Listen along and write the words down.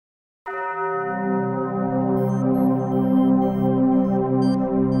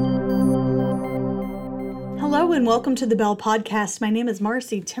Hello and welcome to the Bell Podcast. My name is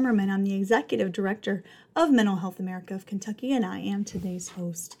Marcy Timmerman. I'm the Executive Director of Mental Health America of Kentucky, and I am today's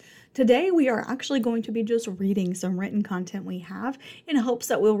host. Today we are actually going to be just reading some written content we have in hopes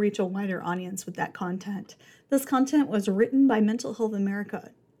that we'll reach a wider audience with that content. This content was written by Mental Health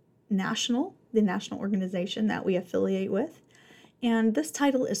America National, the national organization that we affiliate with, and this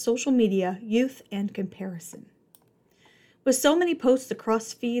title is Social Media, Youth, and Comparison. With so many posts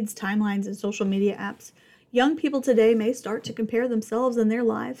across feeds, timelines, and social media apps, young people today may start to compare themselves and their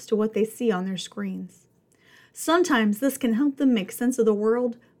lives to what they see on their screens. Sometimes this can help them make sense of the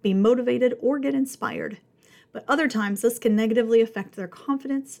world, be motivated, or get inspired. But other times this can negatively affect their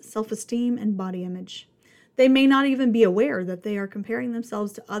confidence, self-esteem, and body image. They may not even be aware that they are comparing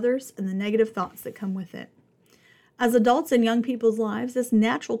themselves to others and the negative thoughts that come with it. As adults in young people's lives, it's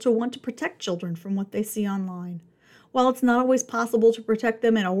natural to want to protect children from what they see online. While it's not always possible to protect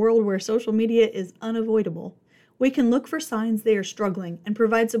them in a world where social media is unavoidable, we can look for signs they are struggling and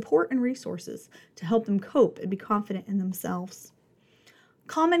provide support and resources to help them cope and be confident in themselves.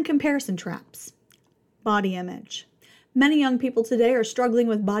 Common comparison traps. Body image. Many young people today are struggling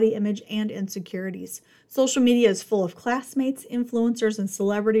with body image and insecurities. Social media is full of classmates, influencers, and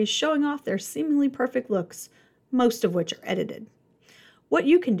celebrities showing off their seemingly perfect looks, most of which are edited. What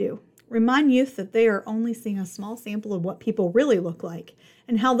you can do: remind youth that they are only seeing a small sample of what people really look like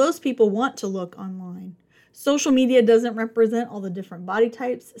and how those people want to look online. Social media doesn't represent all the different body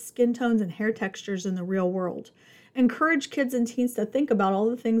types, skin tones, and hair textures in the real world. Encourage kids and teens to think about all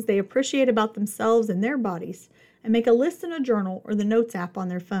the things they appreciate about themselves and their bodies and make a list in a journal or the Notes app on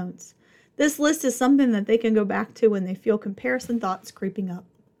their phones. This list is something that they can go back to when they feel comparison thoughts creeping up.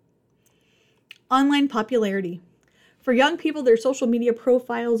 Online popularity. For young people, their social media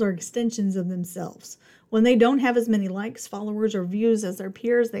profiles are extensions of themselves. When they don't have as many likes, followers, or views as their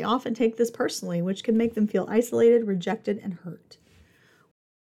peers, they often take this personally, which can make them feel isolated, rejected, and hurt.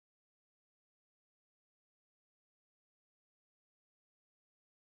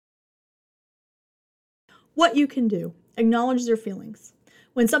 What you can do: acknowledge their feelings.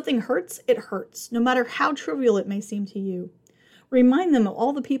 When something hurts, it hurts, no matter how trivial it may seem to you. Remind them of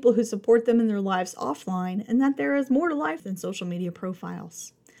all the people who support them in their lives offline and that there is more to life than social media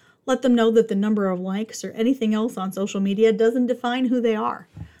profiles. Let them know that the number of likes or anything else on social media doesn't define who they are.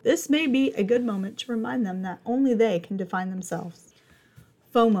 This may be a good moment to remind them that only they can define themselves.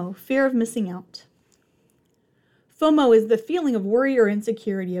 FOMO, fear of missing out. FOMO is the feeling of worry or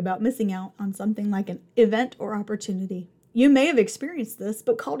insecurity about missing out on something like an event or opportunity. You may have experienced this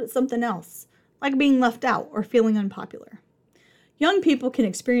but called it something else, like being left out or feeling unpopular. Young people can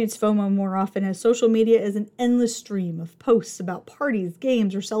experience FOMO more often as social media is an endless stream of posts about parties,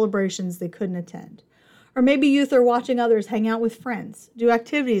 games, or celebrations they couldn't attend. Or maybe youth are watching others hang out with friends, do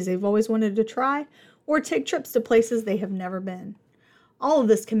activities they've always wanted to try, or take trips to places they have never been. All of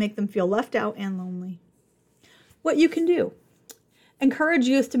this can make them feel left out and lonely. What you can do: encourage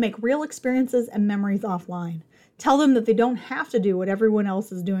youth to make real experiences and memories offline. Tell them that they don't have to do what everyone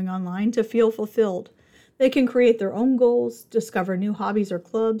else is doing online to feel fulfilled. They can create their own goals, discover new hobbies or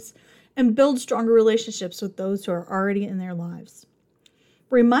clubs, and build stronger relationships with those who are already in their lives.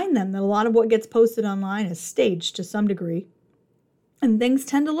 Remind them that a lot of what gets posted online is staged to some degree, and things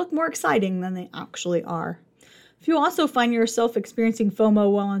tend to look more exciting than they actually are. If you also find yourself experiencing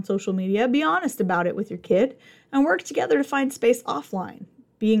FOMO while on social media, be honest about it with your kid and work together to find space offline.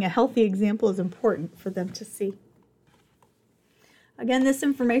 Being a healthy example is important for them to see. Again, this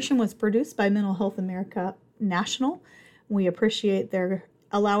information was produced by Mental Health America National. We appreciate their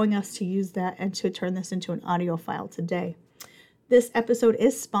allowing us to use that and to turn this into an audio file today. This episode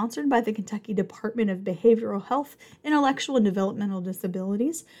is sponsored by the Kentucky Department of Behavioral Health, Intellectual and Developmental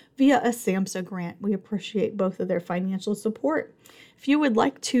Disabilities via a SAMHSA grant. We appreciate both of their financial support. If you would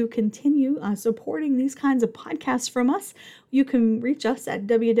like to continue supporting these kinds of podcasts from us, you can reach us at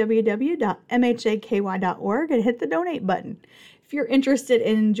www.mhaky.org and hit the donate button. If you're interested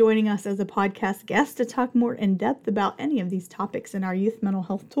in joining us as a podcast guest to talk more in depth about any of these topics in our Youth Mental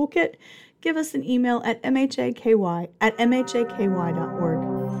Health Toolkit, give us an email at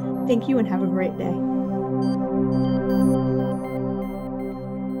mhaky@mhaky.org. Thank you and have a great day.